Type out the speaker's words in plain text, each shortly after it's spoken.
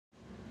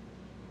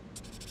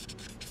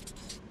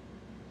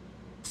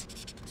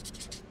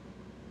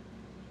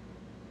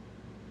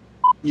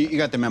You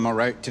got the memo,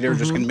 right? Today we're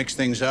just gonna mix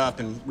things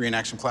up and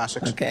reenact some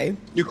classics. Okay.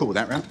 You cool with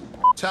that, right?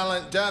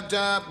 Talent dab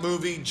dab,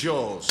 movie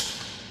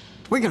Jaws.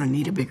 We're gonna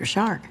need a bigger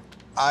shark.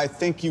 I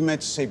think you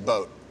meant to say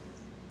boat.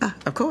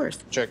 Of course.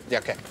 Check. Yeah,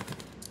 okay.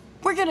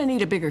 We're gonna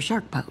need a bigger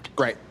shark boat.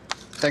 Great.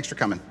 Thanks for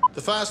coming.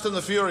 The Fast and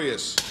the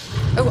Furious.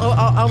 Oh,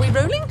 are we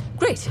rolling?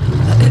 Great.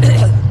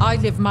 I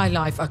live my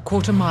life a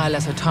quarter mile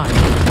at a time.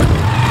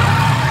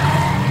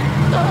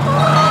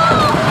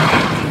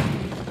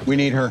 We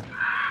need her.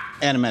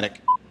 And a medic.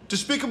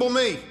 Despicable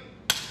Me.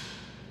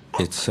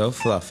 It's so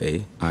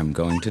fluffy, I'm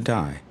going to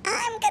die.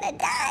 I'm gonna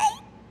die.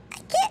 I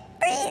can't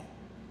breathe.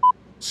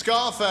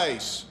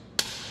 Scarface.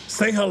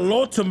 Say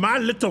hello to my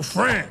little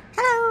friend.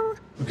 Hello.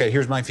 Okay,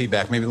 here's my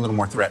feedback. Maybe a little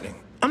more threatening.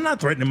 I'm not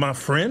threatening my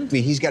friend. I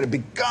mean, he's got a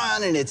big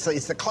gun, and it's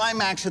the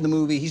climax of the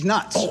movie. He's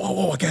nuts.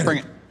 Oh, I got it. Bring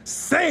it.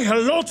 Say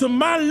hello to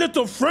my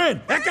little friend.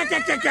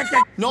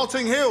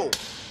 Notting Hill.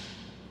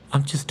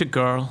 I'm just a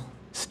girl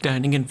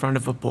standing in front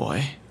of a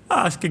boy,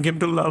 asking him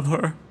to love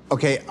her.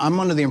 Okay, I'm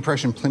under the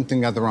impression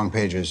Plimpton got the wrong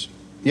pages.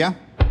 Yeah?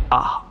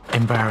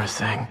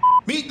 Embarrassing.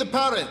 Meet the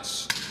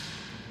Parents.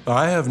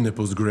 I have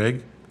nipples,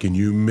 Greg. Can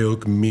you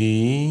milk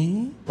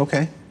me?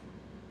 Okay.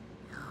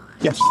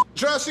 Yes.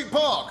 Jurassic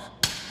Park.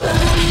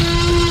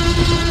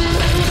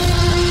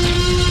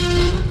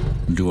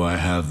 Do I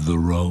have the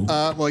role?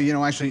 Well, you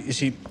know, actually, you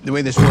see, the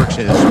way this works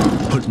is...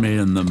 Put me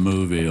in the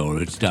movie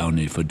or it's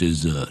Downey for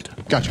dessert.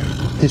 Gotcha.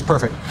 He's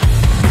perfect.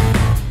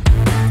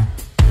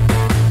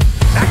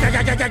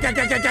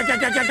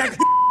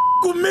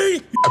 With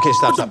me? Okay,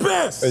 stop. The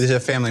best. This is a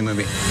family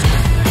movie.